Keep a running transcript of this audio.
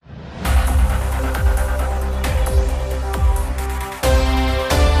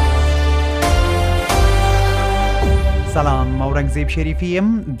سلام، اورنګزیب شریفی یم.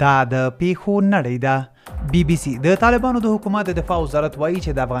 دا د پیښو نړۍ ده. BBC د طالبانو د حکومت د دفاع وزارت وایي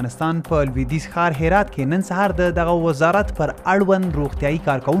چې د افغانستان په لویدیځ ښار هرات کې نن سهار د دغه وزارت پر اړوند روغتیایي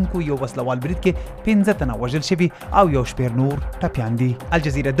کارکونکو یو وسلوال برید کې 15 تنه وژل شوي او یو شمېر نور ټپیان دي.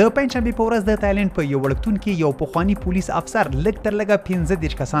 الجزیره د پنجشنبې په ورځ د تایلنډ په یو وړکتون کې یو پخواني پولیس افسر لږ تر لږه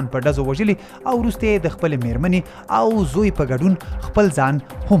 15 کسان په ډزو وژلي او وروسته د خپلې میرمنې او زوی په ګډون خپل ځان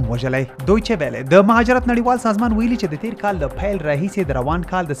هم وژلی. دویچه ویلې د مهاجرت نړیوال سازمان ویلي چې د تیر کال له پیل راهیسې د روان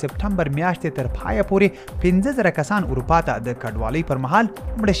کال د سپټمبر میاشتې تر پایه پورې 15,000 کسان اروپا ته د کډوالۍ پر مهال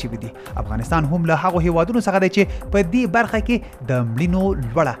مړه شوي دي. افغانستان هم له هغو هیوادونو څخه دی چې په دې برخه کې د مړینو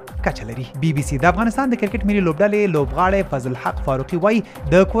لوړه کچه لري. BBC د افغانستان د کرکټ ملي لوبډلې لوبغاړی فضل حق فاروقي وایي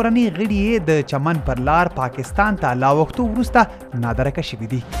د کورنۍ غړي یې د چمن پر لار پاکستان ته لا وختو وروسته نادرکه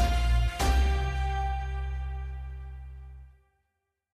شوي دي.